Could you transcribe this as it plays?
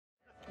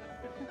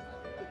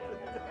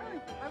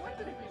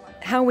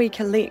How we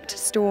collect,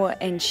 store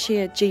and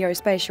share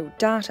geospatial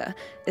data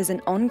is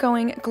an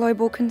ongoing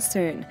global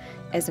concern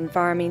as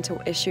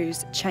environmental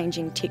issues,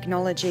 changing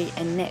technology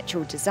and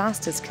natural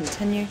disasters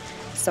continue.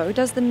 So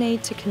does the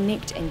need to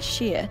connect and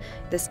share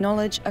this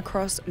knowledge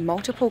across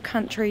multiple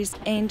countries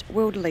and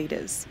world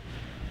leaders.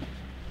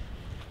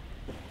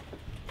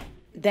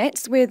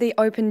 That's where the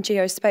Open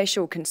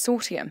Geospatial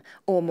Consortium,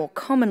 or more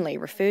commonly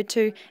referred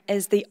to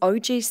as the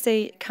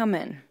OGC, come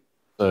in.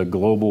 A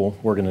global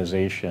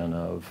organization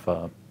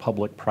of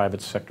public,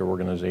 private sector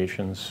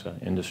organizations,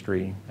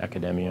 industry,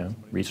 academia,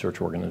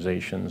 research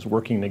organizations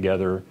working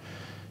together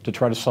to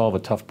try to solve a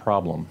tough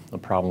problem, the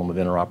problem of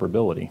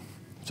interoperability.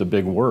 It's a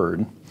big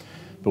word,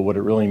 but what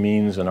it really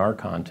means in our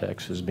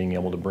context is being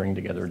able to bring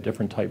together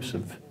different types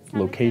of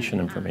location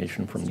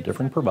information from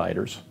different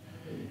providers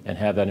and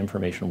have that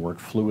information work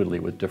fluidly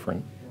with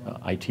different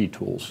IT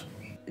tools.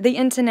 The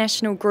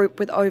international group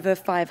with over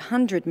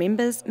 500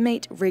 members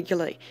meet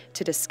regularly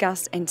to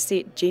discuss and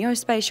set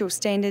geospatial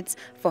standards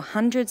for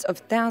hundreds of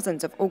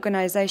thousands of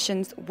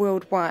organisations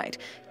worldwide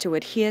to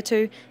adhere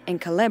to and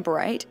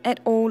collaborate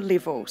at all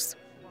levels.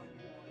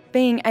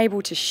 Being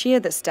able to share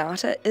this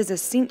data is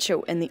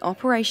essential in the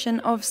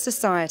operation of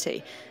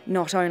society,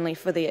 not only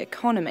for the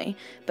economy,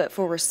 but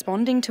for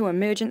responding to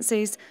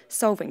emergencies,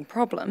 solving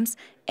problems,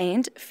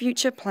 and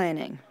future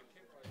planning.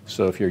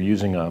 So if you're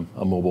using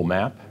a mobile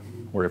map,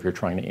 or if you're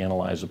trying to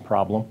analyze a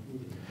problem,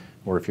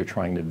 or if you're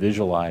trying to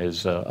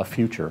visualize a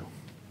future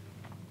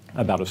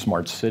about a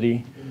smart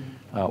city,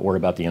 or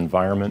about the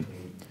environment,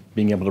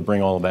 being able to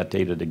bring all of that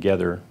data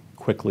together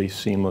quickly,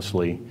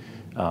 seamlessly,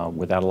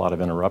 without a lot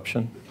of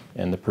interruption,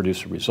 and to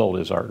produce a result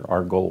is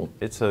our goal.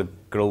 It's a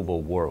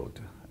global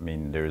world. I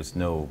mean, there's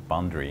no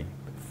boundary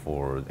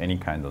for any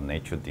kind of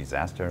natural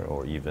disaster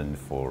or even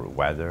for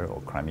weather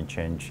or climate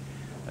change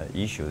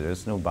issue.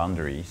 There's no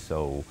boundary,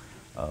 so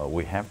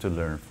we have to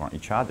learn from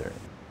each other.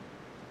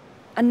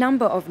 A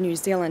number of New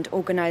Zealand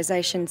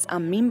organisations are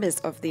members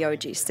of the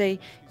OGC,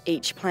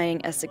 each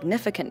playing a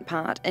significant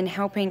part in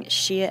helping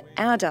share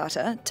our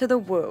data to the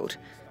world.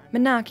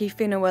 Manaaki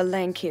Whenua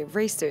Landcare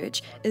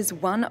Research is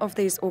one of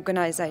these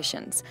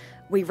organisations.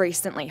 We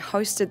recently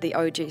hosted the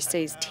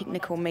OGC's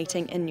technical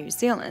meeting in New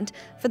Zealand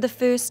for the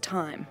first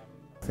time.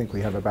 I think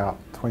we have about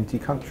 20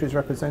 countries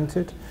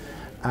represented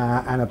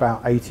and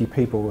about 80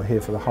 people were here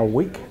for the whole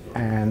week,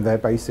 and they're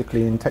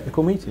basically in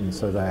technical meetings,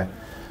 so they're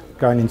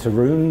going into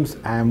rooms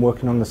and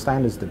working on the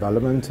standards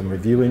development and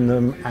reviewing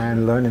them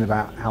and learning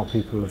about how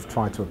people have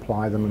tried to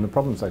apply them and the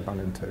problems they've run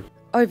into.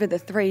 Over the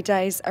 3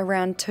 days,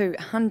 around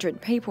 200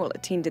 people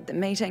attended the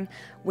meeting.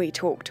 We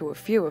talked to a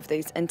few of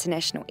these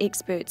international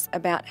experts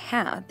about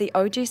how the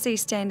OGC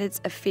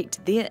standards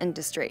affect their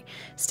industry,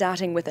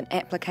 starting with an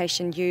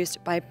application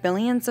used by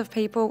billions of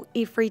people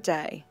every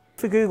day.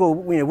 For Google,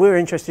 we're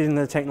interested in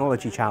the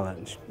technology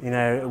challenge.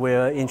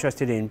 We're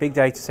interested in big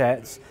data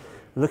sets,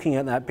 looking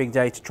at that big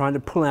data, trying to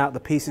pull out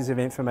the pieces of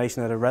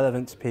information that are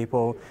relevant to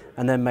people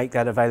and then make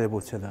that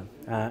available to them.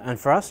 And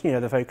for us,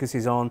 the focus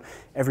is on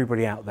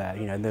everybody out there,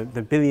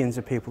 the billions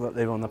of people that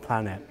live on the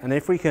planet. And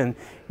if we can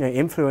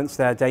influence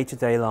their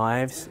day-to-day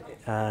lives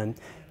and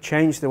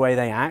change the way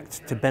they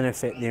act to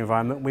benefit the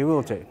environment, we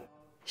will do.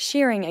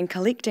 Sharing and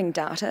collecting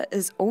data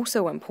is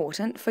also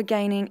important for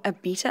gaining a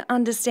better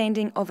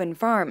understanding of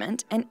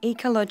environment and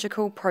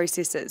ecological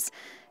processes.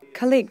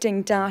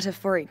 Collecting data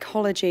for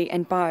ecology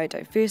and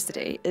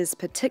biodiversity is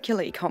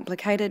particularly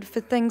complicated for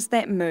things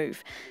that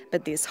move,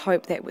 but there's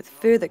hope that with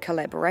further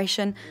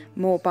collaboration,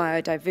 more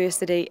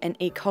biodiversity and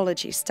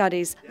ecology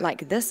studies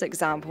like this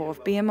example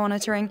of bear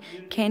monitoring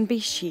can be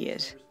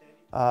shared.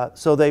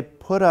 So they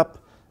put up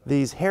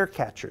these hair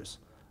catchers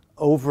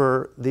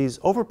over these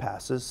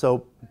overpasses,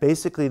 so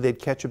basically they'd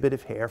catch a bit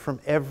of hair from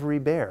every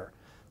bear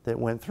that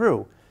went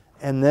through,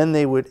 and then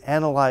they would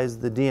analyze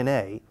the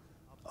DNA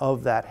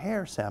of that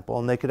hair sample,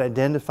 and they could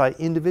identify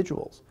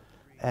individuals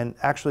and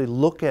actually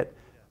look at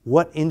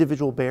what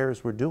individual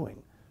bears were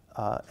doing,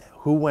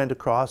 who went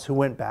across, who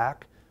went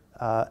back,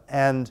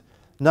 and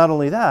not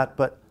only that,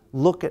 but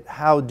look at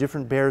how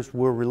different bears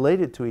were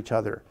related to each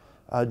other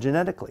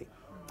genetically,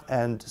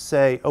 and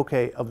say,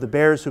 okay, of the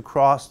bears who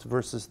crossed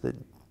versus the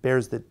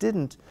bears that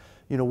didn't,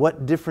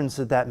 what difference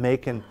did that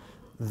make in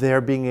their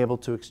being able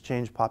to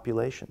exchange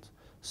populations?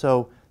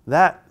 So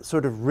that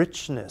sort of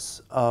richness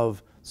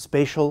of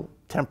spatial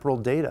temporal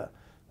data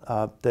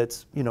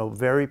that's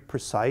very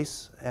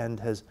precise and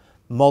has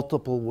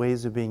multiple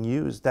ways of being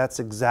used, that's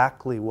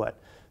exactly what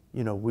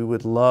we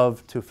would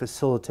love to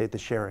facilitate the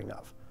sharing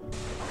of.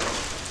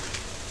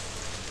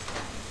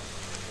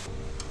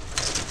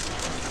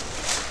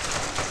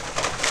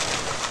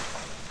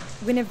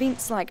 When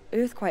events like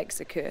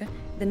earthquakes occur,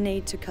 the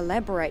need to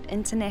collaborate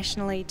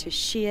internationally to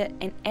share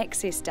and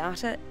access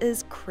data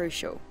is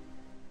crucial.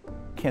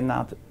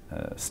 Cannot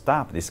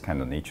stop this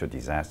kind of natural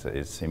disaster,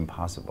 it's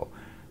impossible.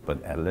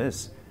 But at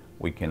least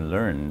we can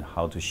learn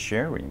how to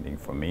sharing the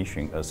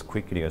information as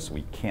quickly as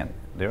we can.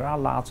 There are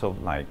lots of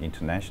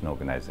international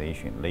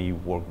organizations, they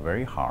work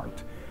very hard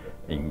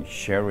in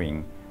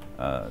sharing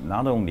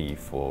not only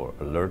for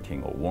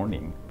alerting or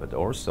warning, but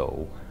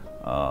also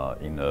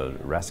in the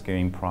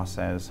rescuing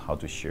process, how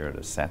to share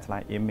the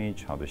satellite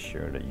image, how to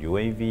share the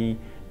UAV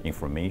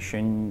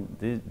information.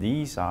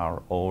 These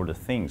are all the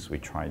things we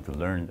try to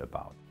learn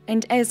about.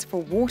 And as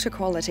for water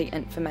quality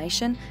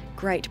information,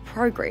 great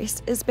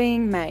progress is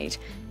being made.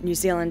 New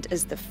Zealand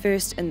is the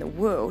first in the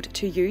world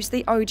to use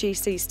the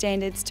OGC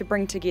standards to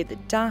bring together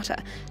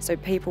data so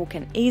people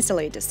can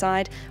easily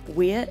decide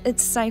where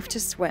it's safe to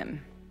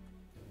swim.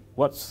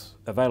 What's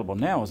available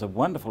now is a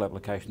wonderful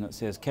application that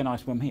says, can I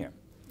swim here?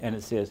 And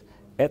it says,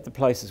 at the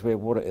places where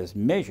water is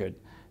measured,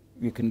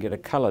 you can get a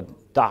coloured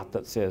dot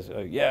that says,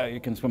 oh, yeah, you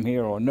can swim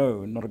here, or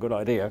no, not a good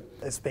idea.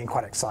 It's been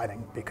quite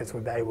exciting because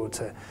we've been able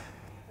to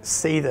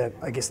see the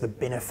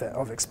benefit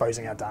of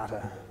exposing our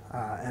data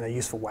in a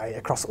useful way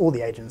across all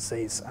the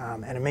agencies,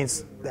 and it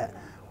means that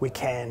we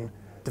can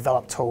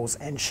develop tools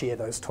and share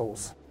those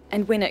tools.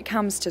 And when it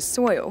comes to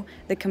soil,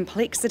 the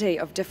complexity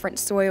of different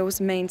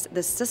soils means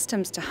the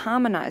systems to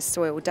harmonise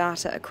soil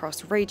data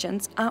across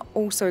regions are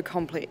also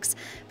complex,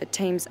 but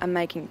teams are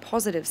making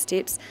positive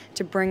steps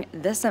to bring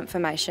this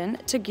information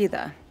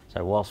together.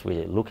 So whilst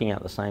we're looking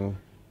at the same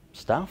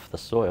stuff, the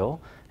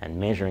soil, and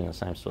measuring the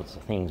same sorts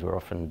of things, we're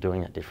often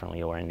doing it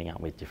differently or ending up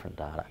with different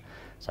data.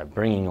 So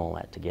bringing all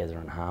that together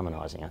and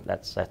harmonising it,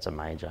 that's a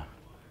major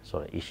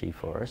sort of issue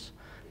for us.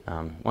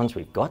 Once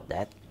we've got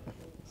that,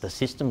 the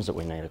systems that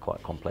we need are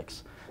quite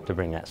complex to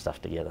bring that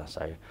stuff together.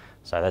 So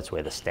that's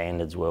where the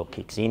standards world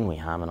kicks in. We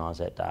harmonise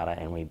that data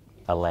and we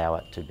allow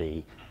it to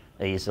be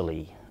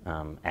easily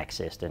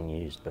accessed and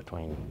used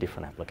between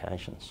different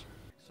applications.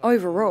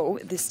 Overall,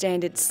 the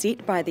standards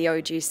set by the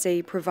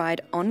OGC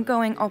provide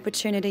ongoing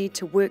opportunity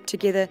to work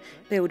together,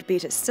 build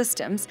better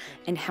systems,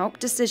 and help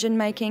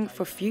decision-making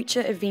for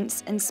future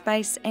events in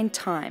space and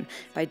time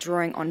by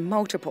drawing on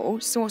multiple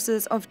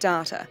sources of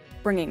data,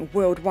 bringing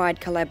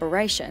worldwide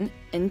collaboration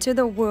into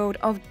the world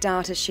of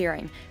data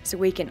sharing so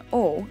we can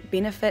all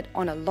benefit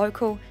on a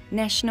local,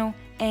 national,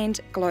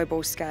 and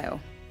global scale.